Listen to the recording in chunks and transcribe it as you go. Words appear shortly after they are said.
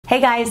Hey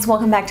guys,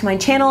 welcome back to my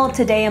channel.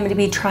 Today I'm going to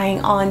be trying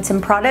on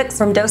some products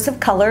from Dose of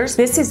Colors.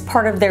 This is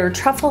part of their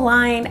Truffle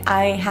line.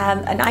 I have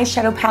an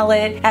eyeshadow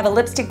palette, I have a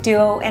lipstick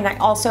duo, and I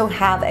also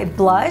have a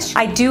blush.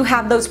 I do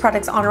have those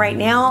products on right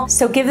now,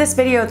 so give this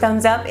video a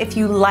thumbs up if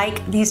you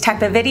like these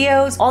type of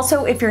videos.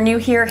 Also, if you're new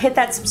here, hit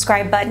that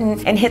subscribe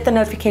button and hit the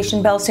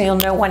notification bell so you'll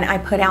know when I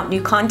put out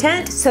new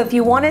content. So if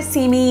you want to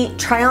see me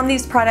try on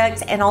these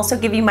products and also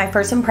give you my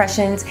first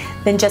impressions,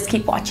 then just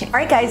keep watching. All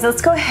right guys,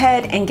 let's go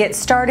ahead and get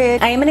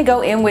started. I am going to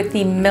go in with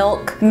the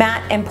Milk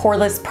Matte and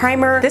Poreless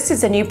Primer. This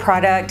is a new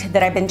product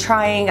that I've been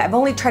trying. I've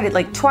only tried it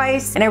like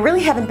twice and I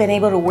really haven't been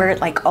able to wear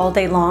it like all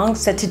day long.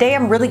 So today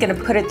I'm really going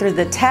to put it through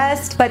the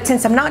test, but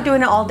since I'm not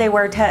doing an all day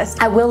wear test,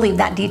 I will leave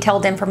that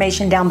detailed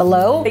information down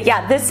below. But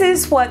yeah, this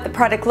is what the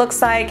product looks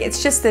like.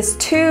 It's just this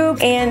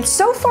tube, and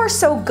so far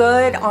so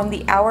good on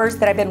the hours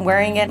that I've been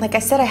wearing it. Like I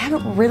said, I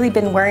haven't really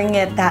been wearing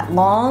it that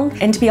long,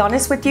 and to be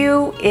honest with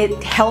you,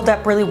 it held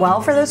up really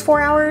well for those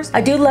 4 hours.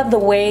 I do love the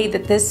way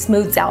that this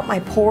smooths out my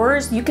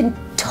pores. You can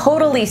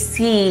totally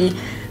see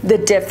the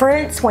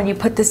difference when you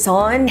put this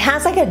on. It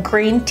has like a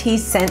green tea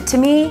scent to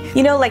me.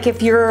 You know, like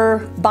if you're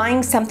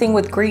buying something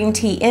with green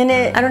tea in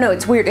it, I don't know,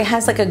 it's weird. It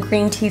has like a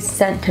green tea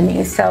scent to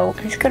me. So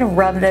I'm just gonna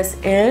rub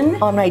this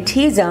in on my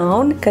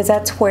T-zone because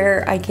that's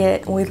where I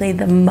get oily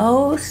the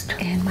most,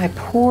 and my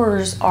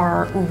pores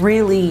are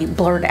really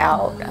blurred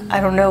out.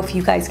 I don't know if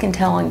you guys can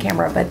tell on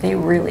camera, but they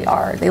really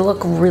are. They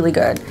look really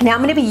good. Now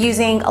I'm gonna be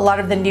using a lot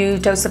of the new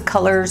Dose of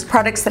Colors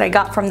products that I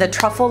got from the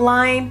Truffle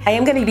line. I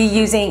am gonna be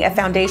using a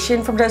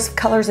foundation from Dose of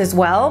Colors as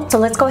well. So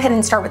let's go ahead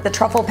and start with the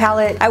Truffle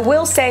palette. I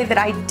will say that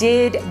I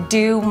did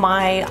do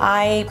my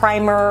eye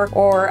primer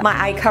or my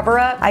eye cover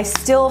up. I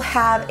still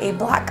have a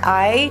black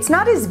eye. It's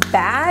not as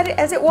bad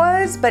as it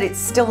was, but it's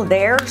still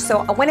there.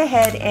 So I went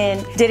ahead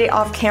and did it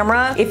off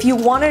camera. If you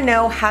want to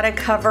know how to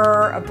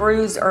cover a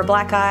bruise or a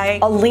black eye,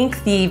 I'll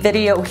link the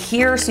video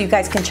here so you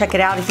guys can check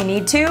it out if you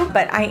need to.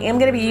 But I am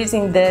going to be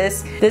using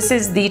this. This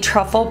is the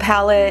Truffle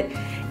palette.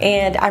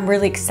 And I'm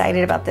really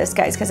excited about this,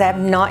 guys, because I have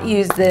not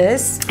used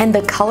this. And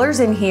the colors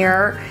in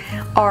here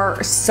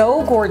are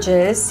so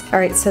gorgeous. All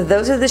right, so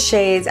those are the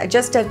shades. I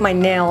just dug my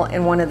nail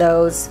in one of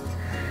those,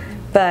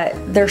 but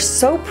they're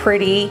so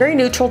pretty. Very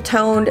neutral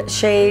toned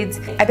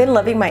shades. I've been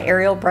loving my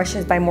Ariel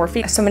brushes by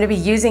Morphe, so I'm gonna be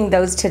using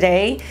those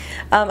today.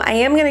 I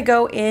am gonna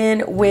go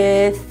in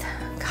with,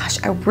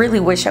 gosh, I really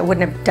wish I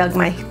wouldn't have dug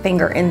my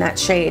finger in that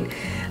shade.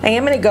 I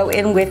am gonna go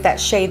in with that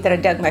shade that I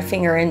dug my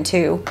finger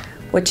into,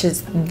 which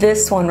is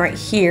this one right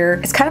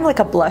here. It's kind of like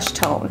a blush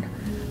tone.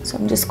 So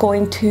I'm just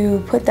going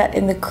to put that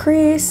in the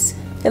crease.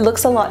 It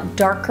looks a lot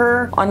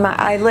darker on my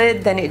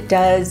eyelid than it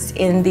does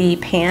in the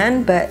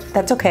pan, but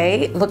that's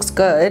okay, it looks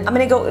good. I'm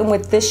gonna go in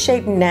with this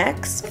shade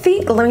next. I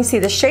think, let me see,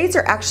 the shades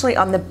are actually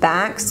on the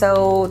back.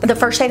 So the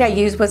first shade I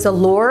used was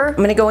Allure. I'm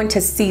gonna go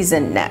into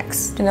Season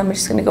next. And I'm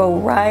just gonna go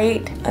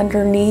right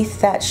underneath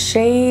that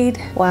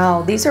shade.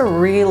 Wow, these are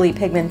really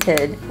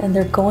pigmented and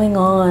they're going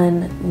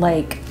on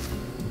like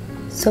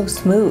so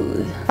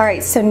smooth. All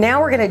right, so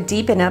now we're gonna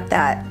deepen up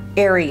that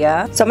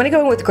area. So I'm gonna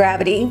go in with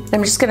Gravity.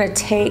 I'm just gonna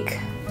take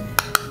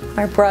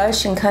my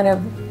brush and kind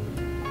of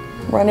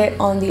run it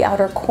on the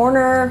outer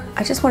corner.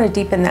 I just want to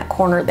deepen that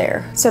corner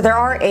there. So there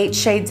are 8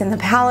 shades in the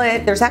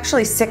palette. There's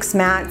actually 6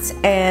 mattes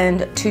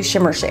and 2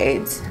 shimmer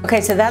shades. Okay,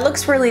 so that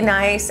looks really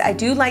nice. I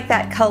do like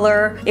that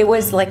color. It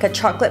was like a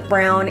chocolate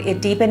brown.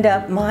 It deepened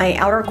up my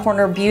outer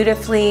corner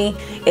beautifully.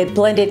 It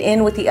blended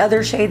in with the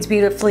other shades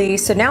beautifully.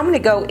 So now I'm gonna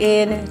go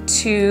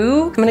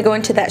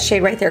into that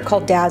shade right there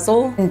called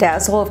Dazzle. And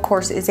Dazzle, of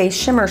course, is a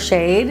shimmer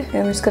shade. And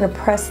I'm just gonna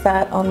press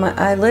that on my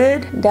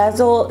eyelid.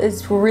 Dazzle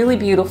is really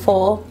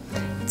beautiful.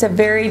 It's a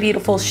very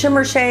beautiful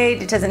shimmer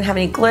shade. It doesn't have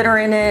any glitter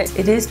in it.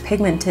 It is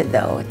pigmented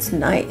though, it's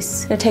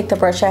nice. I'm gonna take the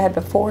brush I had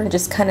before and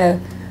just kind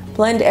of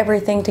blend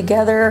everything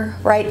together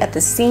right at the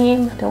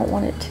seam. Don't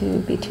want it to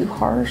be too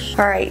harsh.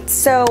 All right,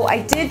 so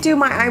I did do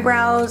my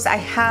eyebrows. I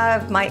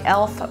have my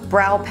e.l.f.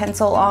 brow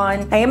pencil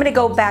on. I am gonna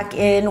go back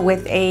in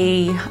with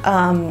a,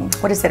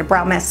 a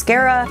brow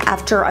mascara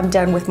after I'm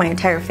done with my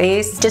entire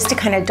face, just to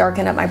kind of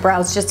darken up my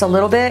brows just a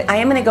little bit. I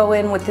am gonna go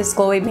in with this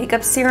glowy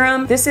makeup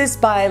serum. This is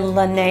by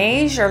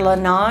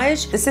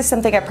Laneige. This is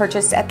something I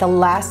purchased at the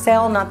last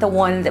sale, not the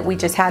one that we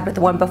just had, but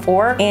the one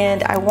before.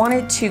 And I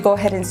wanted to go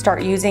ahead and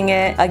start using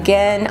it.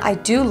 Again, I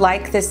do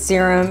like this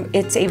serum.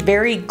 It's a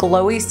very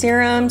glowy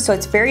serum, so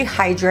it's very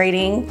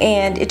hydrating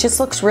and it just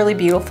looks really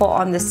beautiful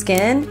on the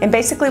skin. And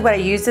basically what I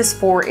use this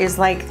for is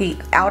like the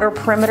outer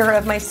perimeter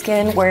of my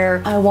skin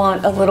where I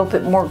want a little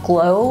bit more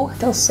glow. It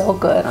feels so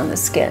good on the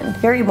skin.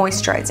 Very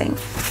moisturizing.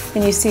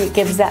 And you see it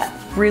gives that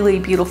really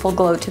beautiful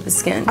glow to the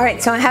skin. All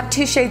right, so I have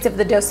 2 shades of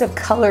the Dose of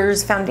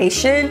Colors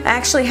foundation. I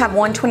actually have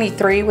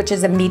 123, which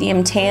is a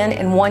medium tan,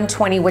 and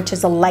 120, which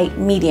is a light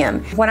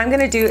medium. What I'm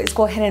gonna do is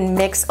go ahead and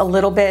mix a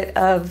little bit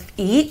of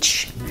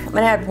each. I'm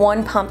gonna add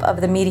 1 pump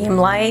of the medium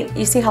light.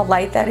 You see how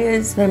light that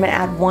is? And I'm gonna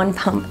add 1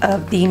 pump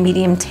of the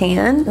medium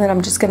tan. And then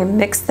I'm just gonna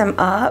mix them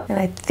up. And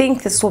I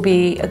think this will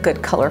be a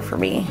good color for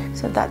me.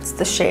 So that's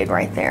the shade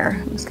right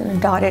there. I'm just gonna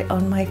dot it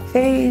on my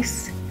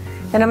face.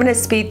 And I'm gonna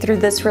speed through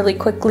this really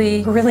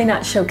quickly. We're really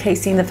not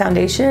showcasing the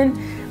foundation.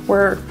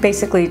 We're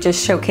basically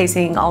just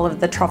showcasing all of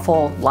the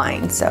Truffle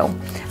line. So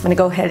I'm gonna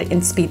go ahead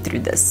and speed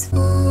through this.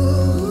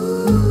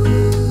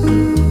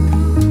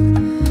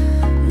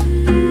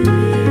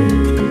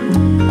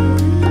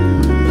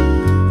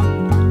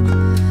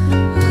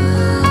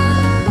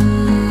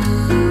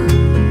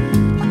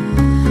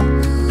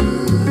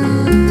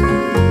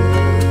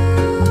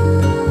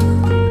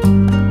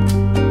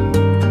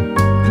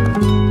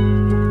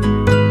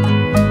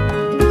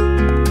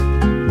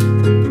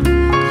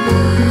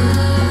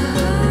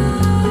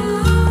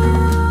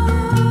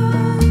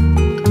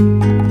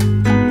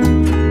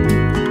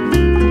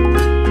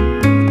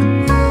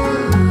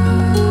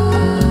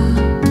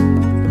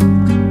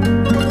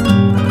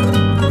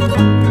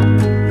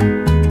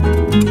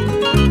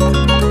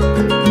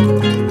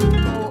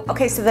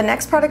 Okay, so the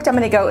next product I'm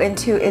going to go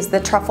into is the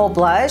Truffle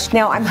blush.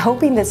 Now I'm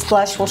hoping this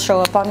blush will show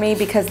up on me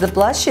because the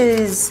blush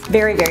is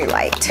very, very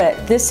light.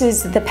 But this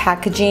is the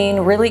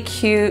packaging, really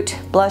cute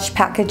blush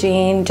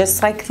packaging,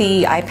 just like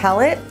the eye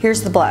palette.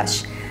 Here's the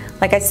blush.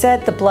 Like I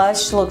said, the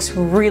blush looks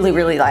really,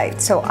 really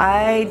light. So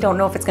I don't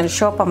know if it's going to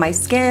show up on my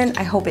skin.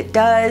 I hope it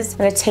does. I'm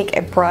going to take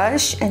a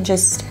brush and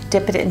just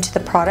dip it into the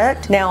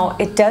product. Now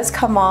it does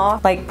come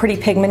off like pretty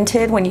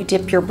pigmented when you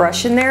dip your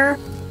brush in there.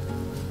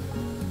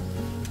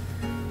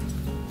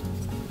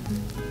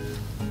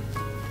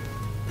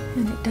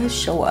 And it does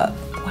show up.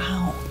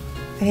 Wow.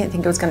 I didn't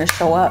think it was gonna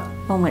show up.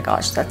 Oh my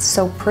gosh, that's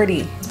so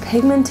pretty. It's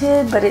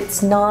pigmented, but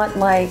it's not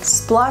like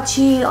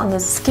splotchy on the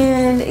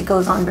skin. It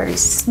goes on very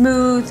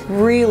smooth,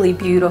 really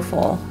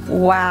beautiful.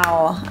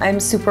 Wow, I'm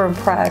super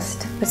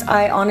impressed because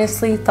I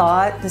honestly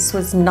thought this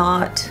was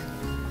not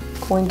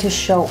going to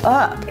show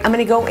up. I'm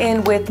gonna go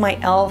in with my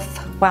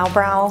e.l.f. Wow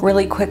Brow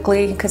really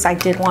quickly because I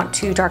did want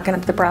to darken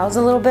up the brows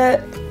a little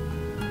bit.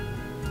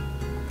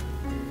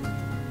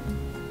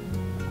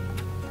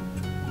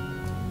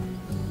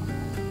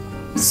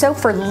 So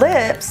for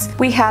lips,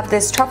 we have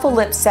this Truffle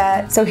lip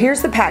set. So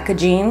here's the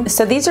packaging.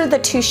 So these are the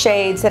two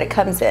shades that it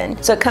comes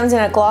in. So it comes in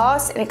a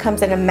gloss and it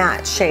comes in a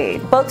matte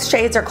shade. Both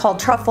shades are called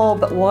Truffle,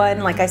 but one,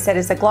 like I said,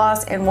 is a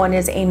gloss and one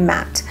is a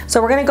matte.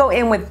 So we're gonna go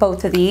in with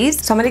both of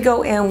these. So I'm gonna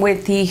go in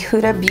with the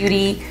Huda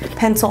Beauty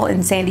Pencil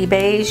in Sandy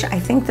Beige. I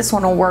think this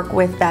one will work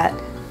with that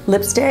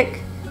lipstick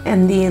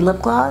and the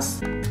lip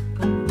gloss.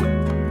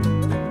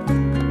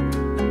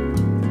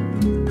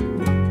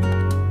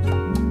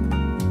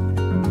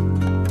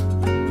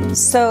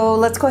 So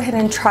let's go ahead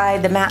and try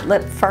the matte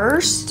lip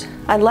first.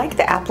 I like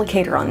the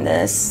applicator on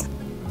this.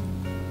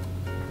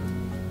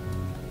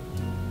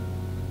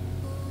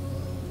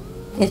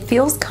 It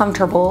feels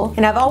comfortable,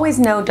 and I've always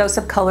known Dose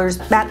of Colors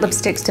matte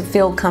lipsticks to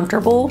feel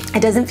comfortable.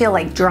 It doesn't feel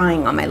like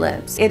drying on my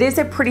lips. It is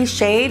a pretty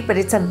shade, but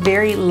it's a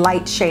very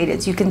light shade.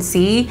 As you can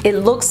see, it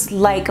looks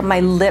like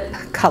my lip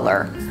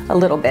color a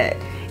little bit.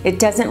 It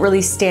doesn't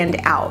really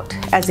stand out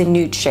as a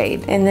nude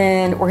shade. And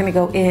then we're gonna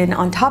go in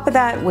on top of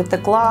that with the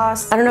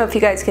gloss. I don't know if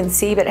you guys can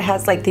see, but it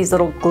has like these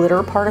little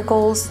glitter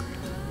particles.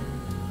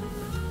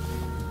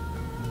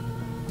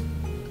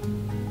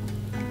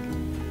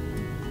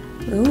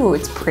 Ooh,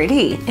 it's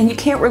pretty. And you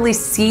can't really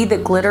see the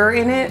glitter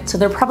in it, so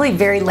they're probably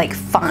very like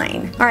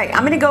fine. All right,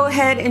 I'm gonna go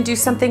ahead and do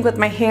something with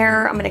my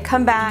hair. I'm gonna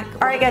come back.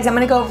 All right guys, I'm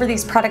gonna go over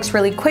these products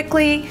really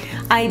quickly.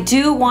 I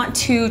do want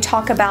to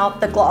talk about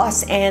the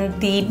gloss and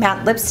the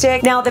matte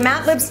lipstick. Now the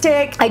matte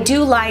lipstick, I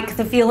do like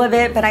the feel of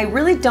it, but I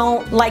really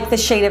don't like the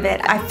shade of it.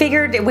 I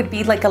figured it would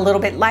be like a little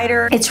bit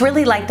lighter. It's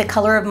really like the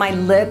color of my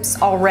lips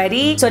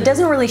already, so it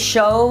doesn't really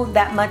show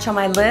that much on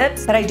my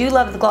lips, but I do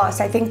love the gloss.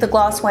 I think the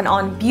gloss went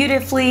on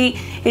beautifully.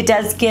 It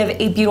does give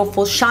a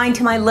beautiful shine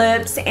to my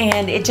lips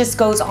and it just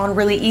goes on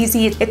really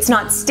easy. It's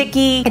not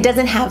sticky. It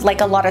doesn't have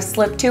like a lot of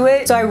slip to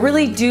it. So I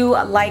really do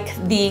like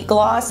the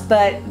gloss,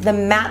 but the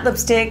matte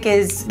lipstick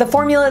the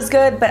formula is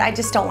good, but I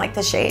just don't like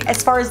the shade.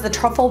 As far as the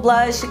Truffle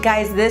blush,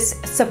 guys, this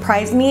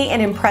surprised me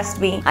and impressed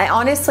me. I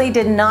honestly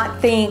did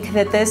not think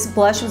that this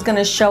blush was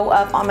gonna show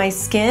up on my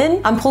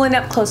skin. I'm pulling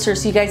up closer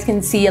so you guys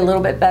can see a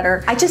little bit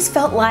better. I just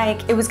felt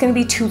like it was gonna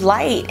be too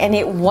light and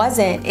it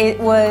wasn't. It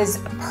was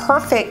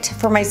perfect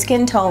for my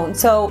skin tone.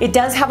 So it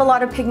does have a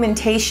lot of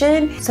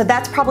pigmentation. So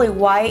that's probably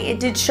why it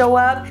did show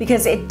up,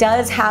 because it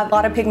does have a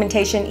lot of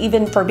pigmentation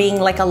even for being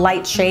like a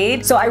light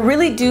shade. So I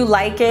really do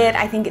like it.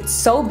 I think it's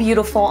so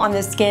beautiful on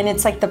the skin.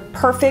 It's like the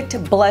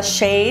perfect blush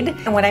shade.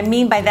 And what I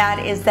mean by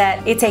that is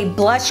that it's a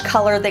blush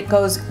color that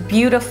goes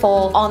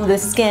beautiful on the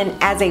skin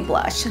as a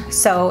blush.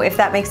 So if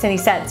that makes any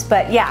sense,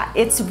 but yeah,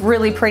 it's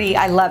really pretty.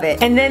 I love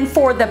it. And then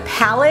for the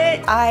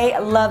palette, I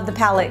love the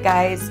palette,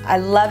 guys. I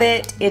love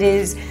it. It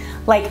is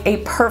like a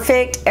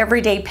perfect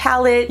everyday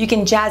palette. You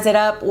can jazz it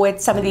up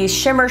with some of these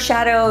shimmer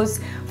shadows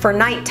for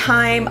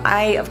nighttime.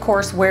 I, of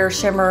course, wear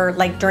shimmer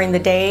like during the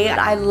day.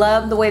 I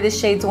love the way the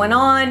shades went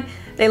on.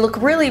 They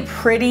look really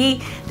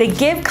pretty. They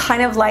give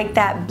kind of like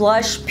that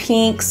blush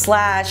pink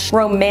slash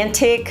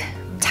romantic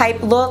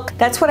type look.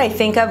 That's what I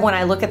think of when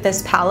I look at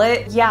this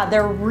palette. Yeah,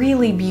 they're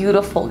really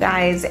beautiful,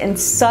 guys, and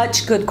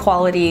such good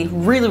quality,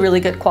 really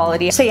good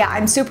quality. So yeah,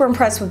 I'm super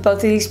impressed with both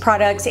of these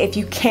products. If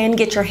you can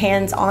get your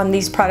hands on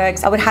these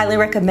products, I would highly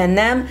recommend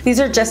them. These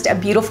are just a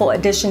beautiful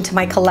addition to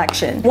my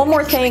collection. One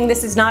more thing,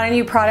 this is not a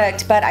new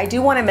product, but I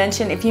do want to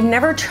mention, if you've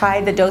never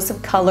tried the Dose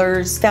of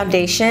Colors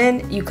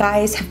foundation, you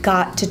guys have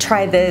got to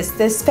try this.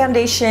 This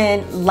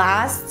foundation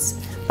lasts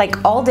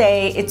like all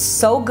day. It's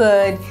so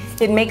good.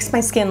 It makes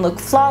my skin look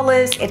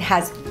flawless. It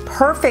has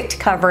perfect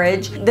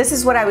coverage. This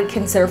is what I would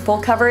consider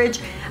full coverage.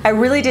 I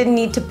really didn't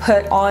need to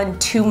put on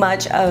too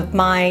much of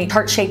my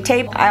Tarte Shape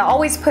Tape. I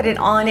always put it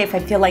on if I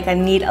feel like I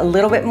need a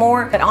little bit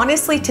more, but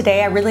honestly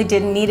today I really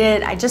didn't need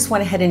it. I just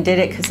went ahead and did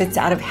it because it's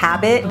out of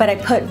habit, but I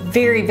put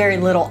very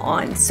little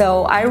on.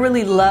 So I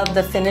really love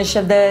the finish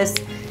of this.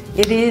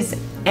 It is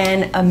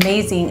an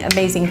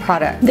amazing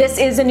product. This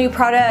is a new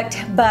product,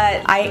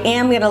 but I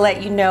am gonna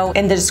let you know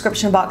in the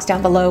description box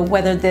down below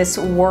whether this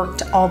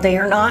worked all day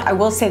or not. I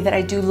will say that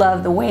I do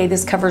love the way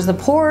this covers the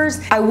pores.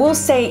 I will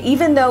say,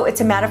 even though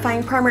it's a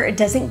mattifying primer, it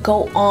doesn't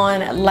go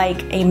on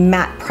like a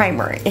matte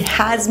primer. It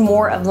has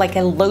more of like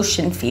a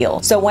lotion feel.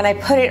 So when I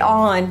put it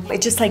on,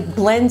 it just like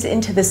blends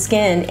into the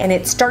skin and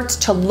it starts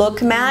to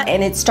look matte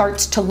and it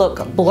starts to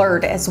look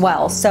blurred as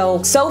well.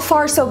 So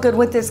far so good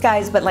with this,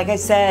 guys, but like I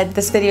said,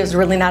 this video is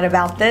really not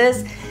about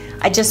this.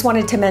 I just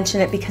wanted to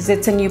mention it because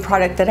it's a new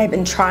product that I've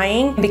been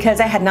trying, because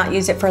I had not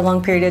used it for a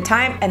long period of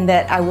time, and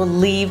that I will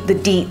leave the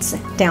deets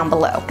down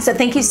below. So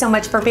thank you so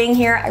much for being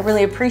here. I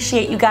really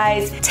appreciate you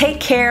guys.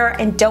 Take care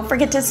and don't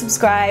forget to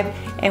subscribe,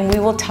 and we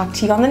will talk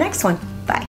to you on the next one.